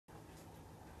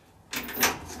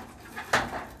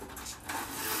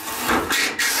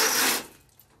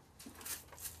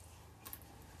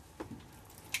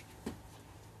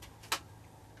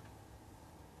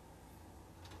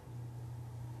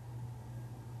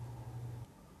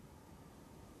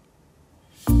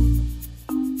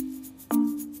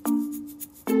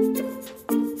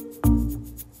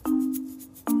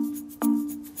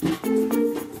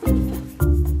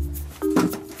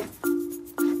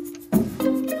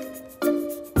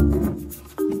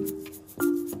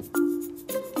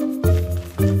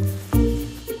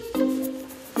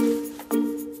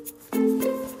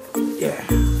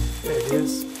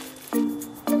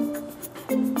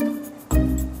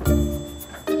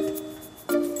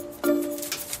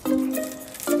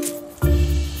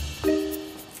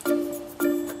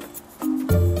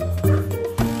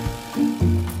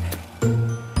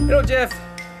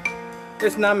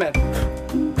It's not meant.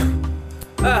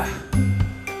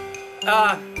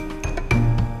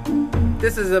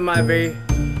 This is my very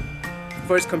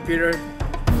first computer,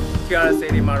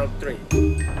 TRS-80 Model 3.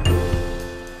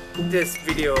 This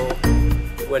video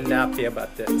will not be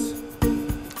about this.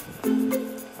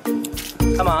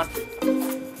 Come on.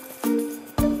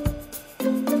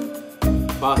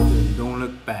 Boston, don't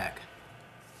look back.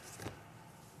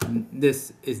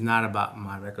 This is not about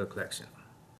my record collection.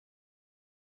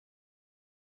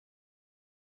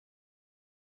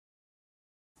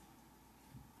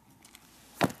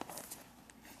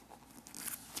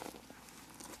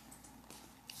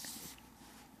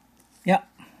 Yeah,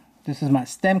 this is my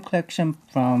stamp collection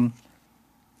from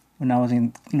when I was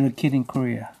a little kid in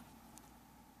Korea.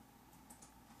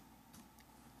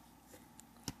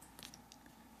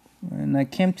 When I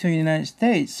came to the United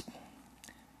States,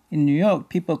 in New York,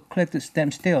 people collected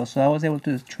stamps still, so I was able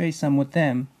to trade some with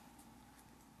them.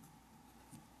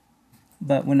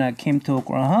 But when I came to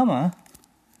Oklahoma,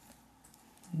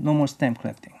 no more stamp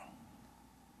collecting.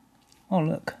 Oh,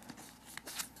 look.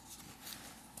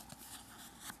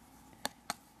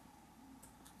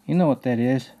 You know what that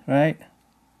is, right?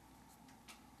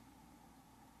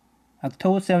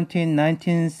 October 17,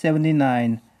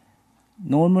 1979,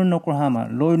 Norman, Oklahoma,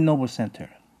 Lloyd Noble Center.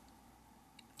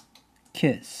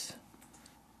 Kiss.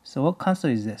 So what concert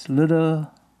is this? Little...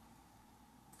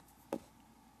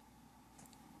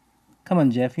 Come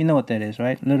on, Jeff, you know what that is,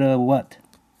 right? Little what?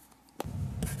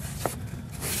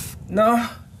 No,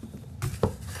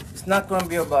 it's not going to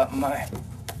be about my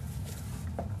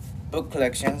book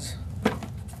collections.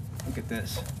 Look at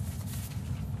this.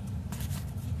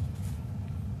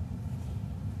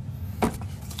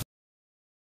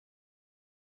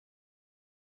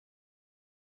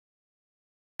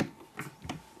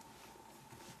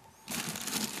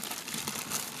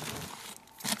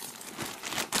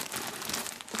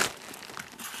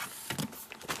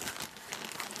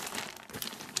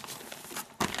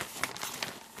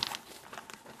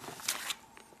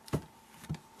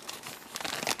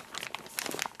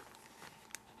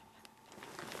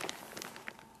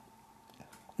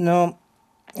 No,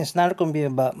 it's not going to be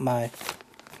about my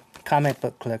comic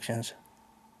book collections.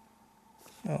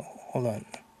 Oh, hold on.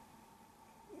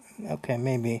 Okay,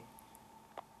 maybe.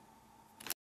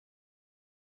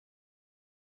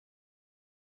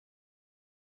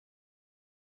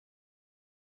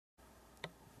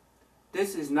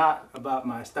 This is not about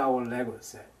my Star Wars Lego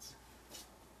sets.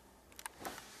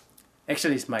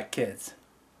 Actually, it's my kids.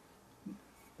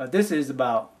 But this is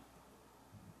about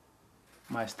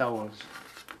my Star Wars.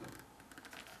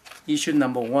 Issue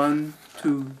number 1,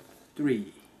 2,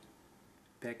 3,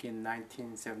 back in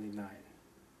 1979.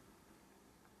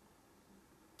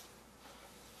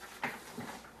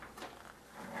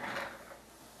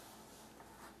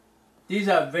 These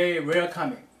are very rare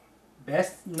comics.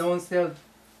 Best known sale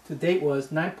to date was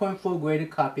 9.4 graded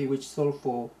copy, which sold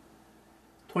for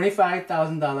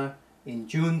 $25,000 in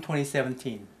June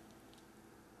 2017.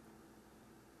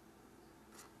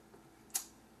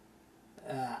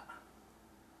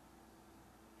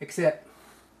 Except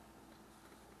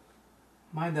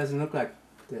mine doesn't look like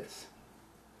this,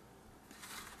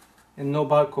 and no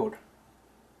barcode.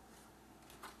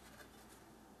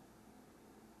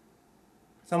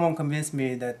 Someone convinced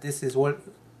me that this is worth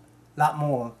a lot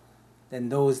more than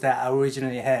those that I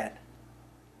originally had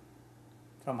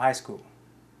from high school.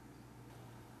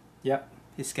 Yep,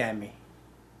 he scammed me.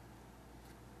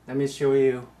 Let me show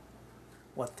you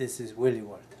what this is really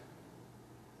worth.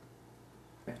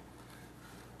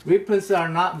 Reprints are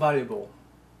not valuable.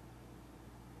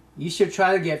 You should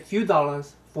try to get a few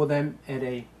dollars for them at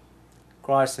a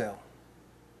garage sale.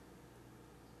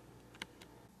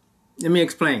 Let me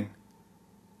explain.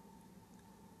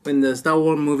 When the Star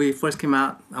Wars movie first came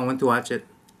out, I went to watch it.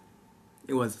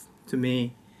 It was, to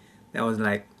me, that was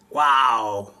like,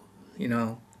 wow, you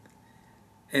know.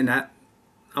 And I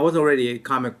was already a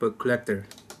comic book collector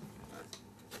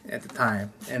at the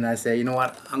time. And I said, you know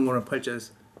what, I'm going to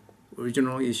purchase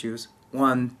original issues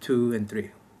 1, 2, and 3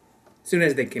 as soon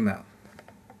as they came out.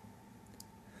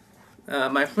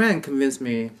 My friend convinced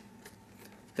me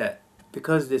that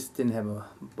because this didn't have a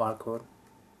barcode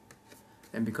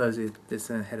and because this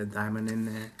had a diamond in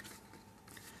there,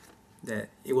 that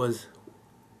it was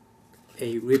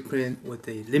a reprint with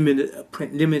a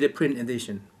limited print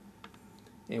edition.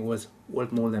 It was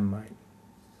worth more than mine.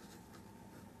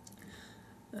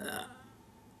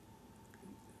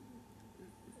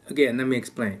 Again, let me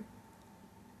explain.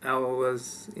 I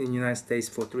was in the United States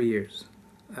for 3 years.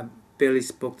 I barely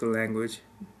spoke the language,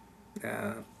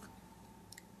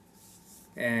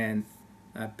 and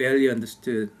I barely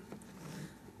understood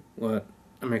what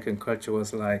American culture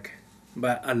was like.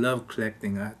 But I love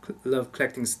collecting. Love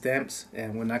collecting stamps,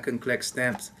 and when I couldn't collect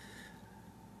stamps,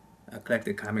 I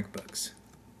collected comic books.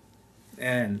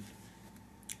 And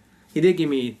he did give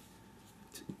me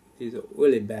these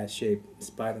really bad shape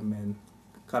Spider-Man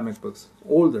comic books,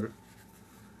 older.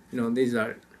 You know, these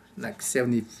are like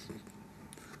 70.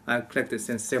 I collected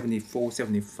since 74,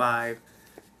 75.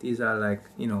 These are like,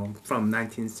 you know, from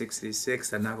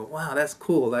 1966, and I go, wow, that's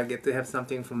cool. I get to have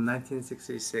something from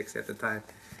 1966 at the time.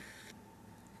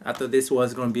 I thought this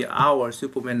was going to be our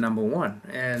Superman #1,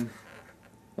 and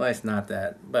well, it's not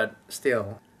that, but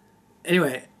still.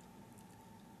 Anyway,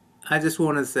 I just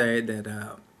want to say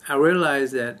that I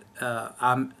realized that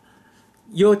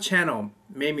your channel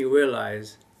made me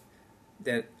realize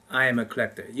that I am a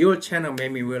collector. Your channel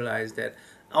made me realize that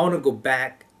I want to go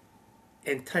back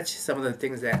and touch some of the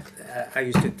things that I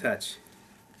used to touch.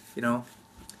 You know,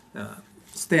 uh,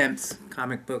 stamps,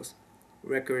 comic books,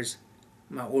 records,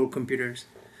 my old computers.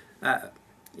 Uh,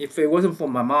 if it wasn't for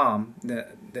my mom,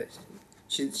 that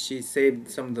she saved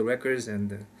some of the records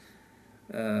and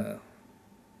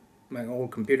my old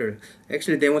computer.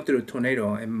 Actually, they went through a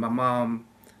tornado, and my mom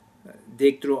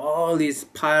dig through all these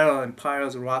piles and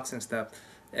piles of rocks and stuff,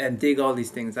 and dig all these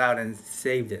things out and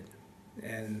saved it.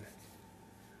 And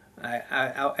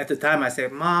I at the time I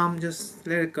said, "Mom, just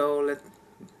let it go.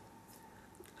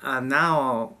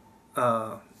 Now,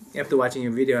 after watching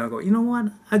your video, I go, you know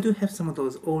what? I do have some of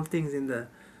those old things in the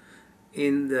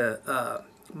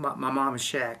my mom's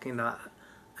shack. You know,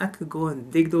 I could go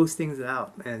and dig those things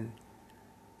out and,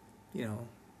 you know,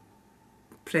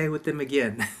 play with them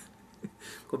again.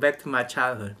 Go back to my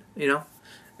childhood, you know."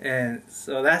 And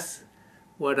so that's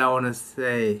what I want to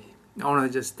say. I want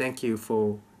to just thank you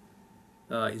for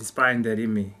inspiring that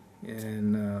in me,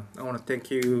 and I want to thank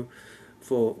you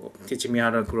for teaching me how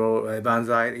to grow a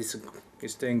bonsai.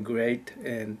 It's doing great,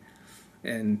 and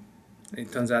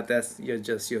it turns out that's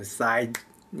just your side,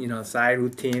 you know, side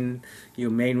routine.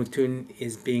 Your main routine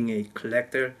is being a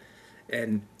collector,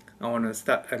 and I want to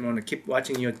start. I want to keep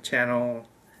watching your channel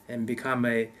and become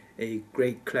a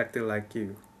great collector like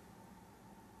you.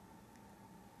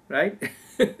 Right?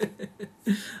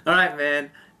 All right,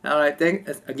 man. All right.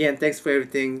 Thanks for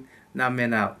everything. Now,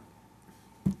 man, out.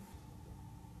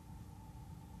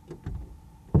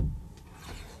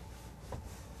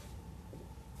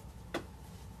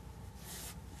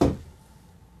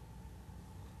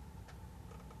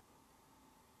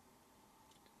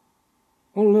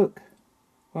 Oh, look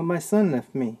what my son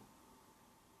left me.